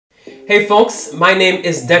Hey folks, my name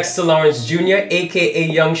is Dexter Lawrence Jr., aka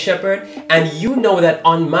Young Shepherd, and you know that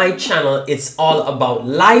on my channel it's all about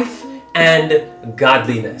life and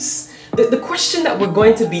godliness. The question that we're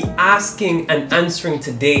going to be asking and answering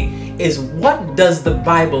today is, what does the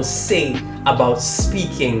Bible say about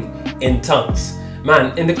speaking in tongues?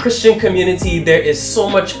 Man, in the Christian community there is so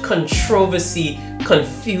much controversy,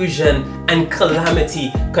 confusion, and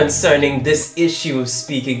calamity concerning this issue of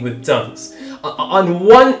speaking with tongues. On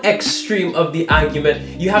one extreme of the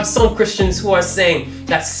argument, you have some Christians who are saying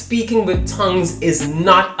that speaking with tongues is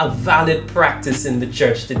not a valid practice in the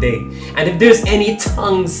church today. And if there's any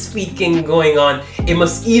tongue speaking going on, it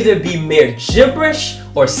must either be mere gibberish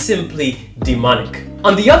or simply demonic.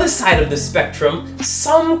 On the other side of the spectrum,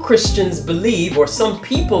 some Christians believe, or some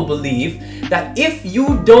people believe, that if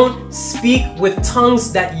you don't speak with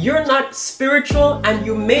tongues, that you're not spiritual and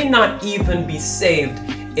you may not even be saved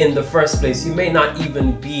in the first place. You may not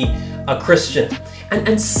even be a Christian.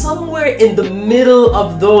 And somewhere in the middle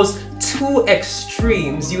of those two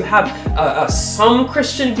extremes, you have some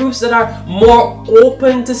Christian groups that are more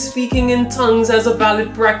open to speaking in tongues as a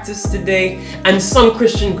valid practice today, and some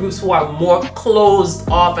Christian groups who are more closed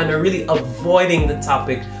off and are really avoiding the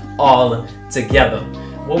topic altogether.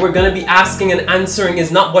 What we're going to be asking and answering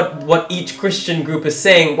is not what each Christian group is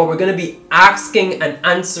saying. What we're going to be asking and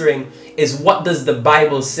answering is, what does the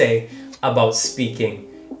Bible say about speaking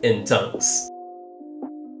in tongues?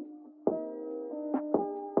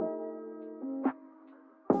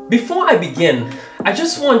 Before I begin, I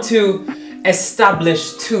just want to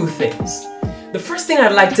establish two things. The first thing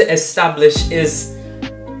I'd like to establish is,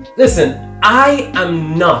 listen, I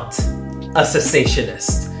am not a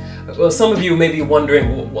cessationist. Well, some of you may be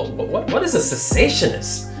wondering, what is a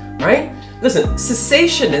cessationist, right? Listen,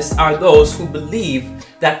 cessationists are those who believe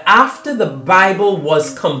that after the Bible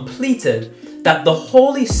was completed, that the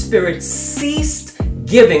Holy Spirit ceased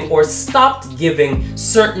giving or stopped giving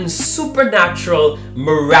certain supernatural,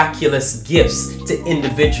 miraculous gifts to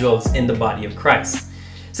individuals in the body of Christ.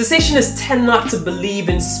 Cessationists tend not to believe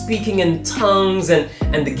in speaking in tongues and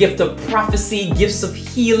the gift of prophecy, gifts of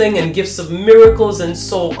healing, and gifts of miracles and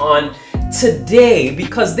so on today,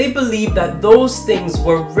 because they believe that those things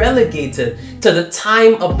were relegated to the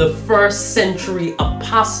time of the first century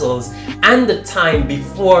apostles and the time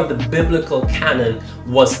before the biblical canon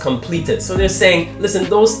was completed. So they're saying, listen,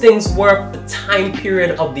 those things were the time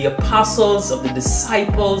period of the apostles, of the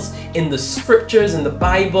disciples, in the scriptures, in the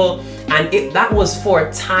Bible, and that was for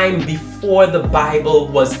a time before the Bible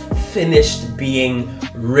was finished being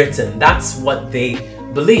written. That's what they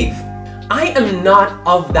believe. I am not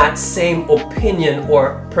of that same opinion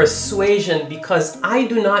or persuasion, because I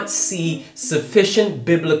do not see sufficient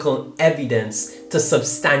biblical evidence to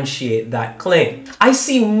substantiate that claim. I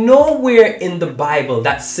see nowhere in the Bible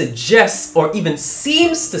that suggests or even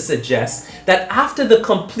seems to suggest that after the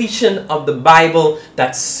completion of the Bible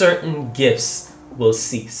that certain gifts will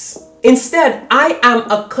cease. Instead, I am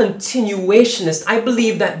a continuationist. I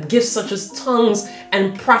believe that gifts such as tongues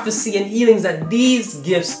and prophecy and healings, that these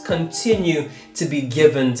gifts continue to be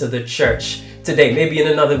given to the church today. Maybe in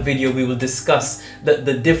another video we will discuss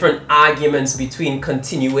the different arguments between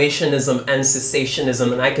continuationism and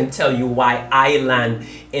cessationism, and I can tell you why I land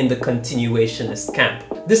in the continuationist camp.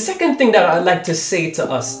 The second thing that I'd like to say to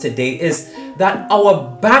us today is that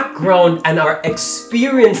our background and our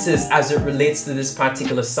experiences as it relates to this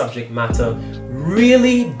particular subject matter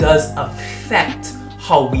really does affect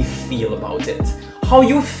how we feel about it. How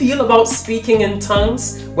you feel about speaking in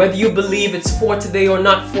tongues, whether you believe it's for today or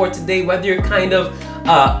not for today, whether you're kind of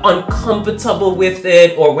uncomfortable with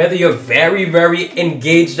it, or whether you're very, very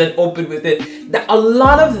engaged and open with it. A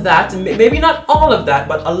lot of that, maybe not all of that,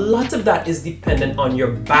 but a lot of that is dependent on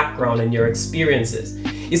your background and your experiences.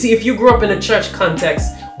 You see, if you grew up in a church context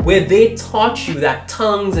where they taught you that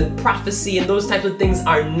tongues and prophecy and those types of things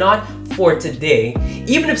are not for today,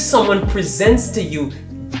 even if someone presents to you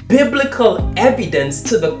biblical evidence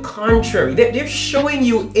to the contrary, they're showing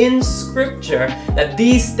you in scripture that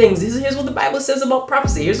these things, here's what the Bible says about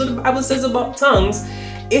prophecy, here's what the Bible says about tongues,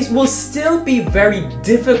 it will still be very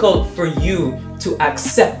difficult for you to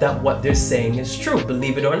accept that what they're saying is true,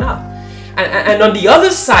 believe it or not. And on the other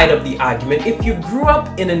side of the argument, if you grew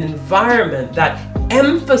up in an environment that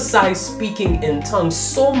emphasized speaking in tongues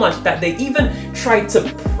so much that they even tried to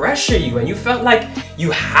pressure you, and you felt like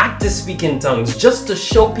you had to speak in tongues just to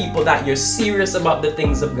show people that you're serious about the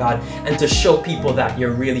things of God and to show people that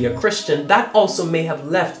you're really a Christian, that also may have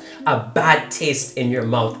left a bad taste in your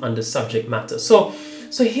mouth on the subject matter. So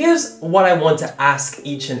here's what I want to ask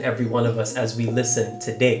each and every one of us as we listen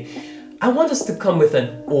today. I want us to come with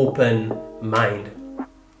an open mind.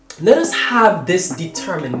 let us have this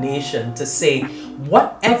determination to say,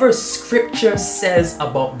 whatever scripture says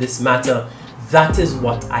about this matter, that is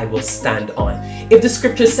what I will stand on. If the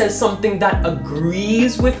scripture says something that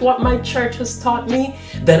agrees with what my church has taught me,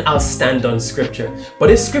 then I'll stand on scripture.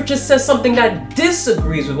 But if scripture says something that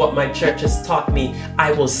disagrees with what my church has taught me,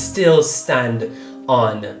 I will still stand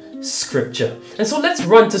on scripture. And so let's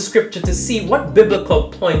run to scripture to see what biblical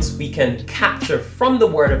points we can capture from the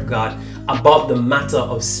word of God about the matter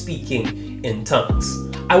of speaking in tongues.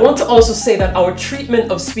 I want to also say that our treatment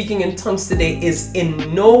of speaking in tongues today is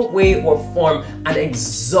in no way or form an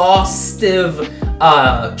exhaustive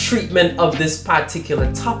treatment of this particular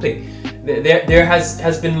topic. There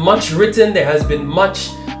has been much written, there has been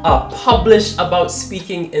much published about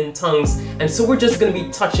speaking in tongues, and so we're just going to be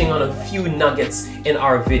touching on a few nuggets in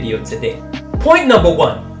our video today. Point number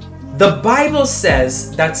one, the Bible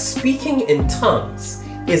says that speaking in tongues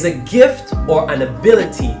is a gift or an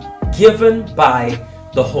ability given by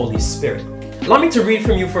the Holy Spirit. Allow me to read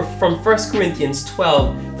from you from 1 Corinthians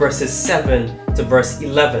 12 verses 7 to verse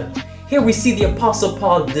 11. Here we see the Apostle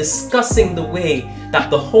Paul discussing the way that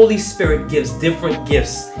the Holy Spirit gives different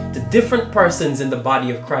gifts to different persons in the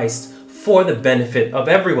body of Christ for the benefit of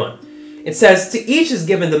everyone. It says, to each is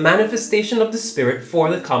given the manifestation of the Spirit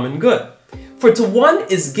for the common good. For to one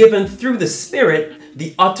is given through the Spirit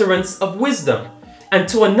the utterance of wisdom, and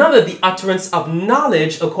to another the utterance of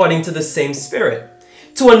knowledge according to the same Spirit.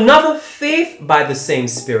 To another faith by the same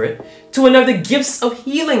Spirit, to another gifts of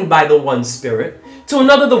healing by the one Spirit, to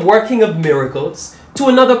another the working of miracles, to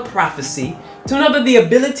another prophecy, to another the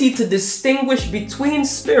ability to distinguish between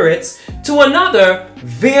spirits, to another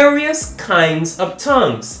various kinds of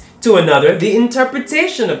tongues, to another the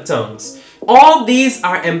interpretation of tongues. All these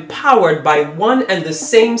are empowered by one and the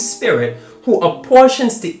same Spirit, who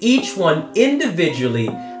apportions to each one individually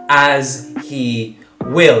as he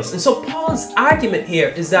wills. And so Paul's argument here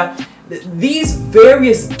is that these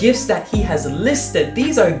various gifts that he has listed,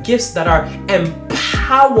 these are gifts that are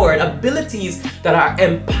empowered, abilities that are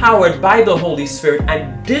empowered by the Holy Spirit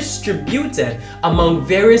and distributed among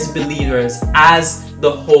various believers as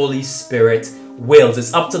the Holy Spirit wills.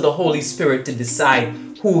 It's up to the Holy Spirit to decide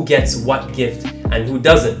who gets what gift and who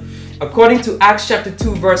doesn't. According to Acts chapter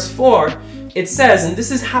 2 verse 4, it says, and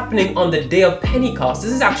this is happening on the day of Pentecost.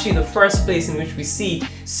 This is actually the first place in which we see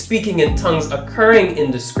speaking in tongues occurring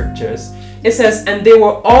in the scriptures. It says, and they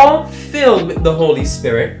were all filled with the Holy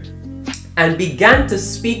Spirit and began to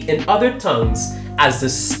speak in other tongues as the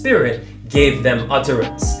Spirit gave them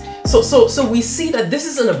utterance. So we see that this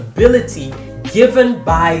is an ability given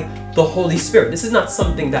by the Holy Spirit. This is not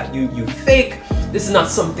something that you fake. This is not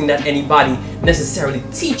something that anybody necessarily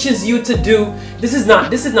teaches you to do. This is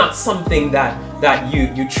not something that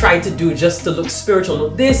you try to do just to look spiritual. No,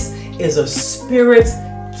 this is a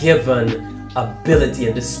Spirit-given ability,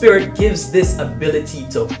 and the Spirit gives this ability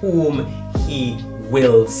to whom He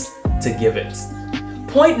wills to give it.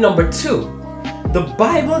 Point number two, the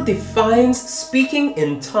Bible defines speaking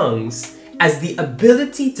in tongues as the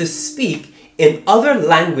ability to speak in other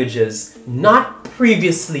languages not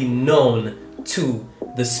previously known to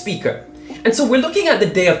the speaker. And so we're looking at the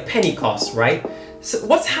day of Pentecost, right? So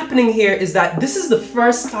what's happening here is that this is the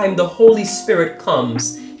first time the Holy Spirit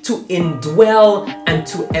comes to indwell and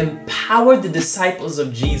to empower the disciples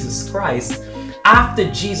of Jesus Christ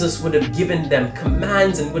after Jesus would have given them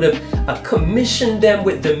commands and would have commissioned them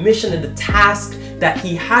with the mission and the task that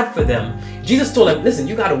He had for them. Jesus told them, listen,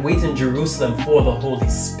 you got to wait in Jerusalem for the Holy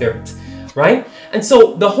Spirit, right? And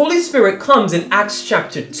so the Holy Spirit comes in Acts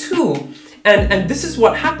chapter 2, and this is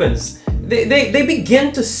what happens. They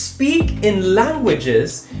begin to speak in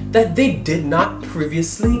languages that they did not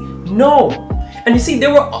previously know. And you see,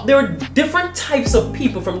 there were different types of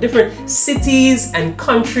people from different cities and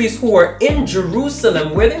countries who were in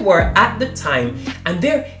Jerusalem where they were at the time, and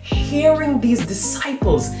they're hearing these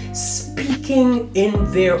disciples speaking in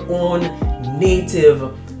their own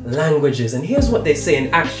native languages. And here's what they say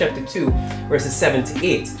in Acts chapter 2 verses 7 to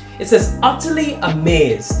 8. It says, utterly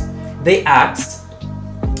amazed, they asked,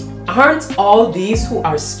 aren't all these who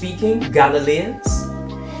are speaking Galileans?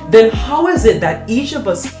 Then how is it that each of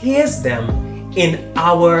us hears them in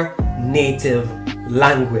our native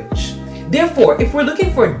language? Therefore, if we're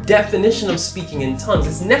looking for a definition of speaking in tongues,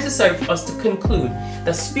 it's necessary for us to conclude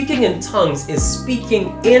that speaking in tongues is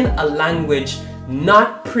speaking in a language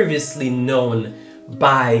not previously known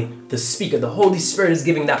by the speaker. The Holy Spirit is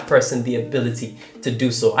giving that person the ability to do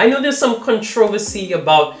so. I know there's some controversy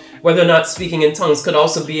about whether or not speaking in tongues could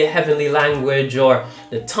also be a heavenly language or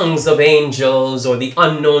the tongues of angels or the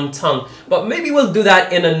unknown tongue, but maybe we'll do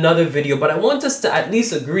that in another video. But I want us to at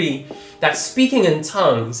least agree that speaking in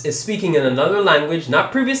tongues is speaking in another language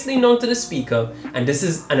not previously known to the speaker, and this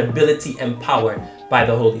is an ability empowered by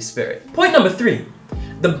the Holy Spirit. Point number 3,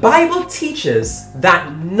 the Bible teaches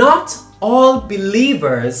that not all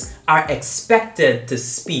believers are expected to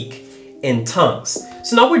speak in tongues.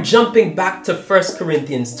 So now we're jumping back to 1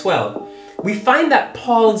 Corinthians 12. We find that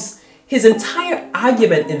his entire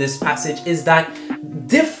argument in this passage is that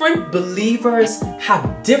different believers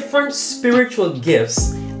have different spiritual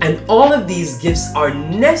gifts, and all of these gifts are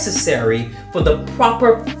necessary for the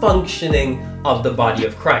proper functioning of the body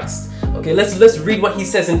of Christ. Okay, let's read what he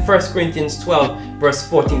says in 1 Corinthians 12, verse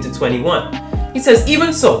 14 to 21. He says,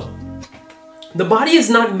 "Even so, the body is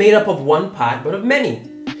not made up of one part, but of many.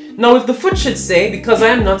 Now if the foot should say, because I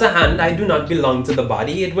am not a hand, I do not belong to the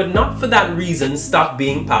body, it would not for that reason stop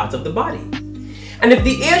being part of the body. And if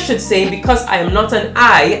the ear should say, because I am not an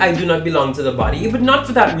eye, I do not belong to the body, it would not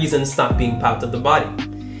for that reason stop being part of the body.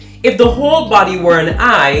 If the whole body were an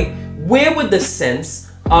eye, where would the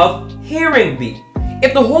sense of hearing be?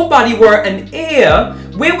 If the whole body were an ear,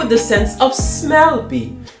 where would the sense of smell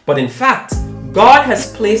be? But in fact, God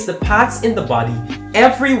has placed the parts in the body,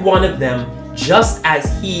 every one of them, just as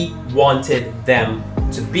He wanted them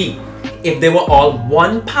to be. If they were all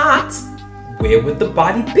one part, where would the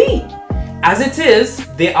body be? As it is,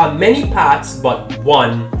 there are many parts, but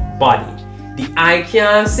one body. The eye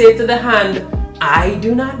can't say to the hand, I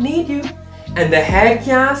do not need you. And the head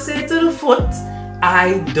can't say to the foot,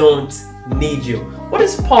 I don't need you." What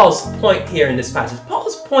is Paul's point here in this passage?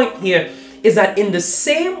 Paul's point here is that in the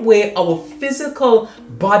same way our physical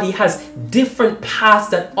body has different parts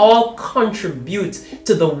that all contribute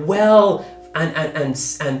to the well and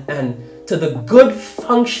to the good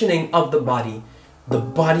functioning of the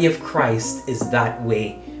body of Christ is that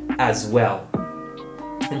way as well.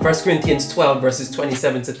 In 1 Corinthians 12 verses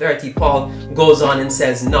 27 to 30, Paul goes on and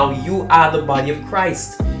says, "Now you are the body of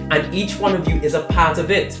Christ, and each one of you is a part of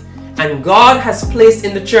it. And God has placed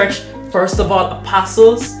in the church, first of all,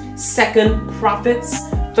 apostles, second, prophets,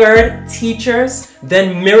 third, teachers,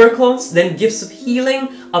 then miracles, then gifts of healing,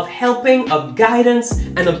 of helping, of guidance,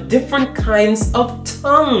 and of different kinds of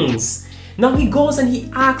tongues." Now he goes and he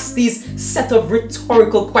asks these set of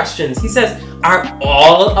rhetorical questions. He says, are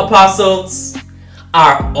all apostles?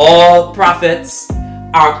 Are all prophets?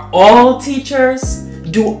 Are all teachers?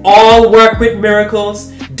 Do all work with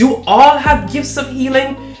miracles? Do all have gifts of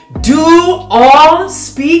healing? Do all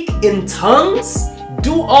speak in tongues?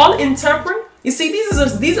 Do all interpret? You see,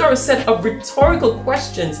 these are a set of rhetorical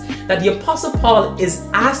questions that the Apostle Paul is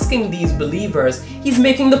asking these believers. He's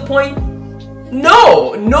making the point,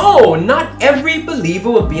 no, not every believer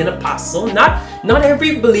will be an apostle. Not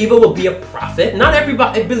every believer will be a prophet. Not every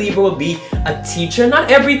believer will be a teacher. Not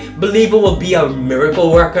every believer will be a miracle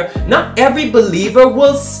worker. Not every believer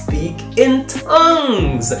will speak in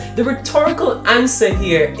tongues. The rhetorical answer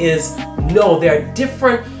here is no, there are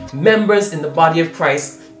different members in the body of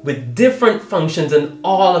Christ with different functions, and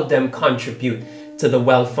all of them contribute to the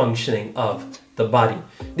well-functioning of the body.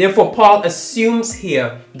 Therefore, Paul assumes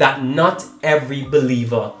here that not every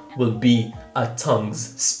believer will be a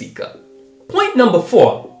tongues speaker. Point number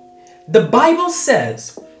 4. The Bible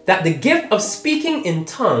says that the gift of speaking in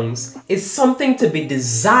tongues is something to be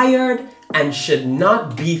desired and should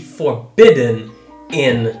not be forbidden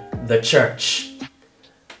in the church.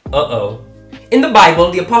 In the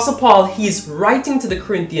Bible, the Apostle Paul, he's writing to the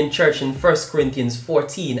Corinthian church in 1 Corinthians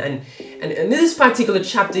 14. And in this particular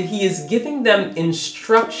chapter, he is giving them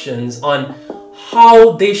instructions on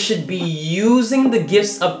how they should be using the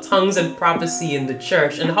gifts of tongues and prophecy in the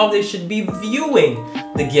church, and how they should be viewing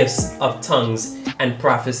the gifts of tongues and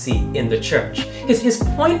prophecy in the church. His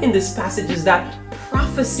point in this passage is that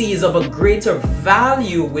prophecy is of a greater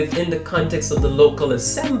value within the context of the local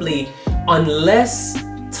assembly unless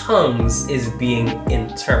tongues is being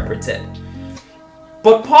interpreted.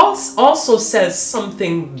 But Paul also says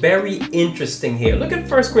something very interesting here. Look at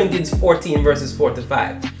 1 Corinthians 14 verses 4 to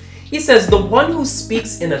 5. He says, "The one who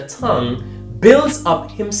speaks in a tongue builds up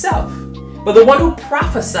himself, but the one who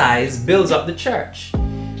prophesies builds up the church."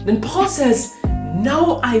 Then Paul says,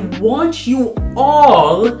 "Now I want you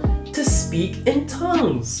all to speak in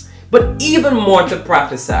tongues, but even more to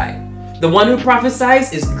prophesy. The one who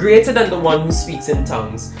prophesies is greater than the one who speaks in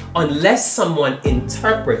tongues, unless someone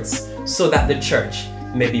interprets, so that the church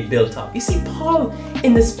may be built up." You see, Paul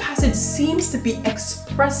in this passage seems to be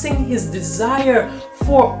expressing his desire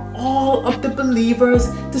for all of the believers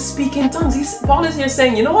to speak in tongues. Paul is here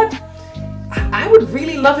saying, you know what? I would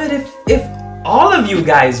really love it if all of you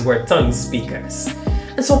guys were tongue speakers.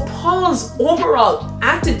 And so Paul's overall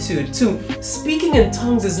attitude to speaking in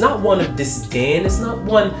tongues is not one of disdain, it's not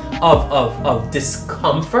one of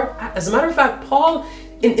discomfort. As a matter of fact, Paul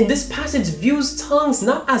in this passage views tongues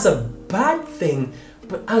not as a bad thing,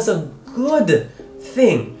 but as a good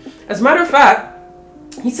thing. As a matter of fact,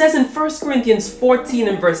 he says in 1 Corinthians 14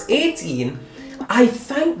 and verse 18, I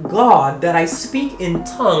thank God that I speak in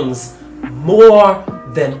tongues more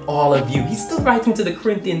than all of you. He's still writing to the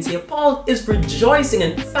Corinthians here. Paul is rejoicing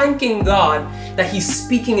and thanking God that he's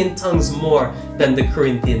speaking in tongues more than the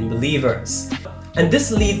Corinthian believers. And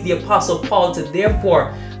this leads the Apostle Paul to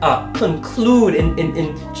therefore conclude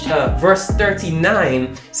in verse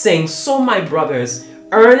 39, saying, so my brothers,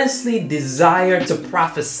 earnestly desire to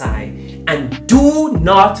prophesy and do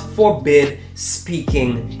not forbid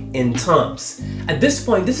speaking in tongues. At this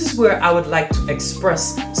point, this is where I would like to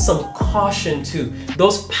express some caution to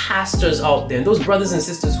those pastors out there, those brothers and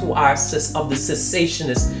sisters who are of the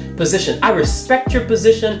cessationist position. I respect your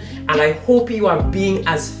position, and I hope you are being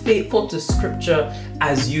as faithful to scripture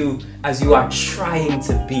as you are trying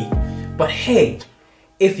to be. But hey,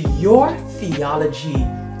 if your theology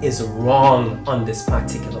is wrong on this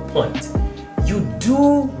particular point, you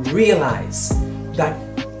do realize that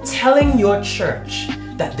telling your church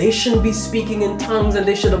that they shouldn't be speaking in tongues and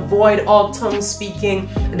they should avoid all tongue speaking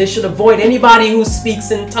and they should avoid anybody who speaks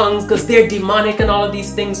in tongues because they're demonic and all of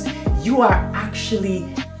these things, you are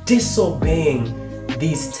actually disobeying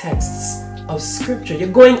these texts of scripture. You're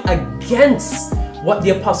going against what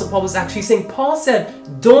the Apostle Paul was actually saying. Paul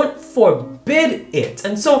said, don't forbid it.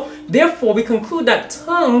 And so, therefore, we conclude that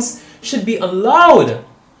tongues should be allowed.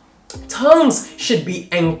 Tongues should be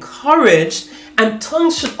encouraged, and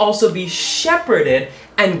tongues should also be shepherded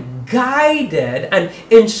and guided and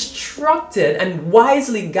instructed and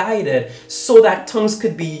wisely guided so that tongues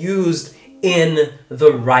could be used in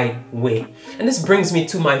the right way. And this brings me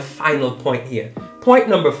to my final point here. Point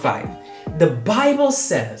number 5. The Bible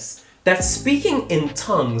says that speaking in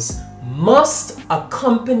tongues must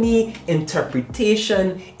accompany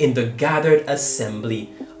interpretation in the gathered assembly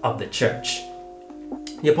of the church.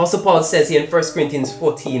 The Apostle Paul says here in 1 Corinthians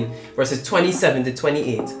 14, verses 27 to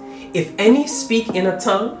 28, if any speak in a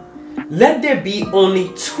tongue, let there be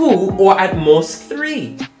only 2 or at most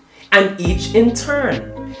 3, and each in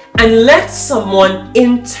turn, and let someone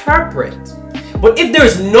interpret. But if there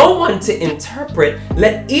is no one to interpret,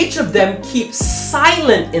 let each of them keep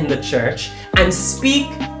silent in the church and speak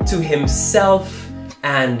to himself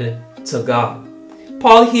and to God.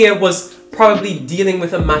 Paul here was probably dealing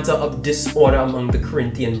with a matter of disorder among the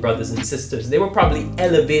Corinthian brothers and sisters. They were probably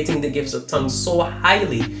elevating the gifts of tongues so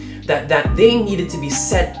highly that they needed to be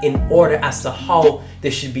set in order as to how they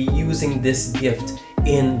should be using this gift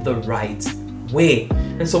in the right way.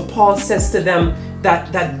 And so Paul says to them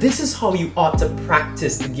that this is how you ought to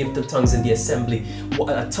practice the gift of tongues in the assembly.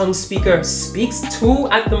 A tongue speaker speaks 2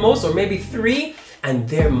 at the most, or maybe 3, and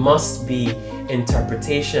there must be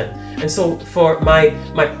interpretation. And so for my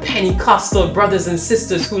Pentecostal brothers and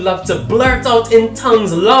sisters who love to blurt out in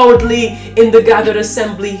tongues loudly in the gathered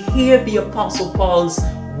assembly, hear the Apostle Paul's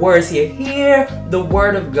words here. Hear the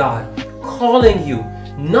word of God calling you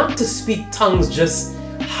not to speak tongues just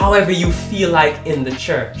however you feel like in the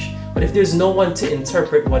church. But if there's no one to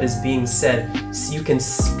interpret what is being said, so you can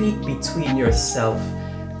speak between yourself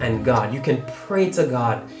and God. You can pray to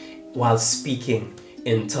God while speaking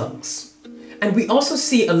in tongues. And we also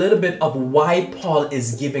see a little bit of why Paul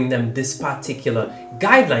is giving them this particular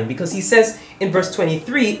guideline, because he says in verse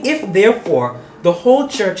 23, if therefore the whole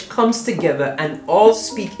church comes together and all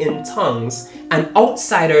speak in tongues, and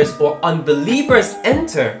outsiders or unbelievers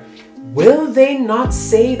enter, will they not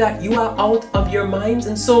say that you are out of your minds?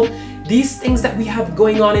 And so these things that we have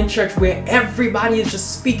going on in church where everybody is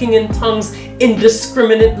just speaking in tongues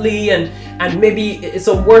indiscriminately, and maybe it's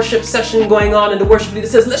a worship session going on and the worship leader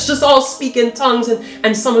says, let's just all speak in tongues,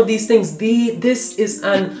 and some of these things, this is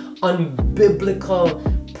an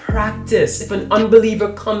unbiblical practice. If an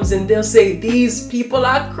unbeliever comes in, they'll say, these people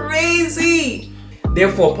are crazy.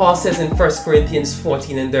 Therefore, Paul says in 1 Corinthians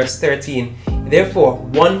 14 and verse 13, therefore,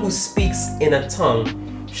 one who speaks in a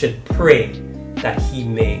tongue should pray that he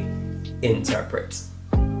may interpret.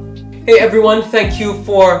 Hey everyone, thank you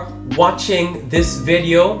for watching this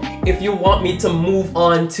video. If you want me to move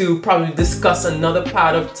on to probably discuss another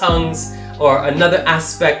part of tongues or another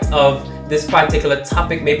aspect of this particular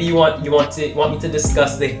topic, maybe you want me to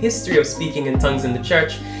discuss the history of speaking in tongues in the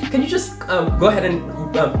church, can you just go ahead and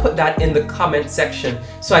put that in the comment section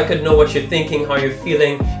so I could know what you're thinking, how you're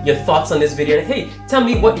feeling, your thoughts on this video, and hey, tell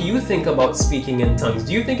me what you think about speaking in tongues.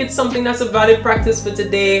 Do you think it's something that's a valid practice for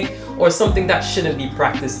today, or something that shouldn't be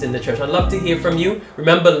practiced in the church? I'd love to hear from you.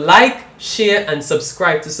 Remember, like, share, and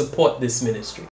subscribe to support this ministry.